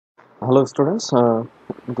Hello students,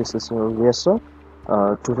 this is Vyasa.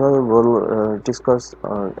 Today we'll discuss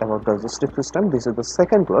about digestive system. This is the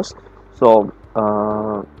second class, so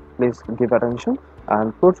please give attention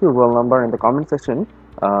and put your roll number in the comment section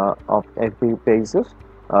of every pages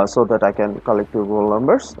so that I can collect your roll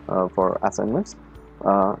numbers for assignments.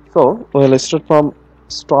 So we'll start from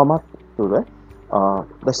stomach today.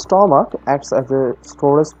 The stomach acts as a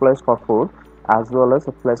storage place for food as well as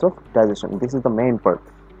a place of digestion. This is the main part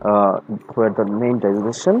uh, where the main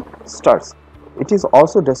digestion starts. It is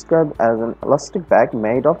also described as an elastic bag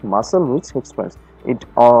made of muscle which expands. It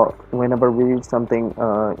whenever we eat something,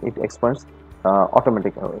 it expands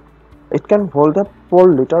automatically. It can hold up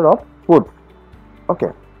 4 liters of food.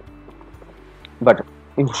 Okay, but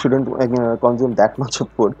you shouldn't consume that much of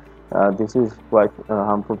food. This is quite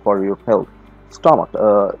harmful for your health. Stomach,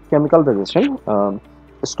 chemical digestion.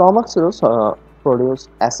 Stomach cells produce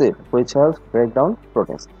acid which helps break down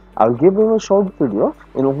proteins. I'll give you a short video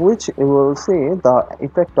in which you will see the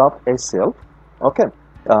effect of a cell. Okay.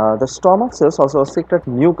 The stomach cells also secrete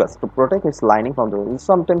mucus to protect its lining from the.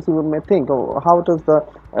 Sometimes you may think, oh, how does the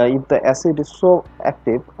if the acid is so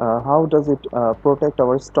active, how does it protect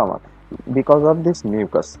our stomach? Because of this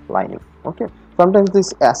mucus lining. Okay. Sometimes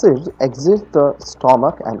this acid exits the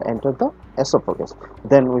stomach and enter the esophagus.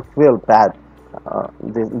 Then we feel bad.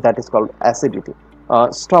 That is called acidity.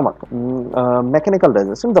 Stomach, mechanical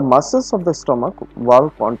digestion. The muscles of the stomach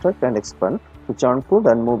valve contract and expand to churn food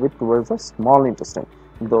and move it towards the small intestine.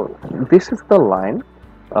 Though this is the line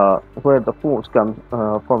where the food comes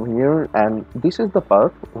from here, and this is the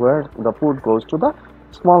part where the food goes to the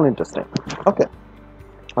small intestine. Okay.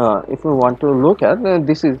 If we want to look at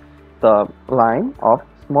this is the line of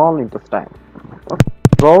small intestine. Okay.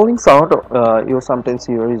 Rolling sound you sometimes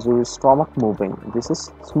hear is your stomach moving. This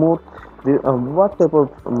is smooth. What type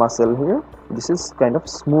of muscle here? This is kind of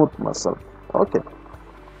smooth muscle. Okay.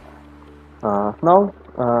 Now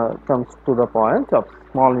comes to the point of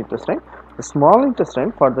small intestine. The small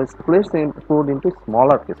intestine further splits the food into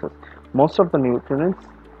smaller pieces. Most of the nutrients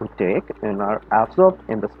we take in are absorbed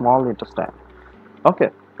in the small intestine.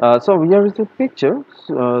 Okay, so here is a picture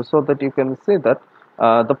so that you can see that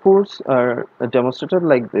the foods are demonstrated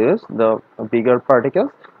like this, the bigger particles,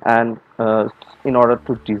 and in order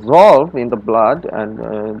to dissolve in the blood, and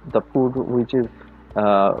the food which is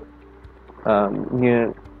uh,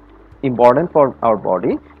 important for our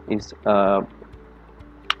body is uh,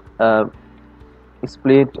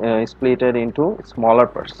 splitted into smaller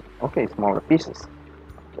parts. Okay, smaller pieces.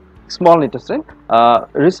 Small intestine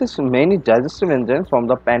receives many digestive enzymes from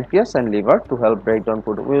the pancreas and liver to help break down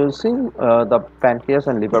food. We will see the pancreas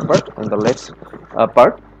and liver part in the next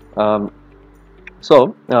part.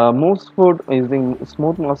 Moves food using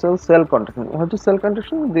smooth muscle cell contraction. What is cell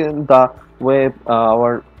contraction? The way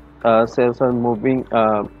our cells are moving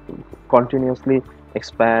continuously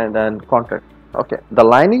expand and contract. Okay, the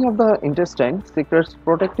lining of the intestine secretes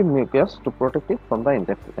protective mucus to protect it from the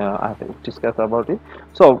intestine. I have discussed about it.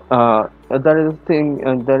 So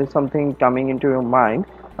there is something coming into your mind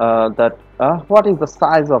that what is the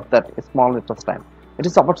size of that small intestine? It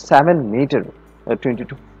is about 7 meters,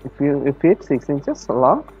 22 feet 6 inches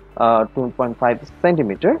long, 2.5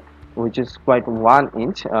 centimeter, which is quite 1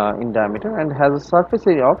 inch in diameter, and has a surface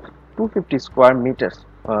area of 250 square meters.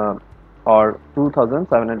 Or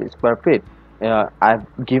 2700 square feet. I've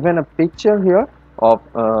given a picture here of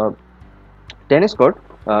tennis court.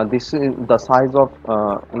 This is the size of,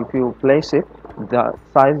 if you place it, the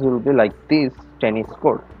size will be like this tennis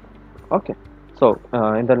court. Okay, so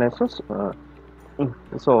in the next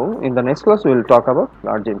class we will talk about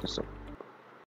large intestine.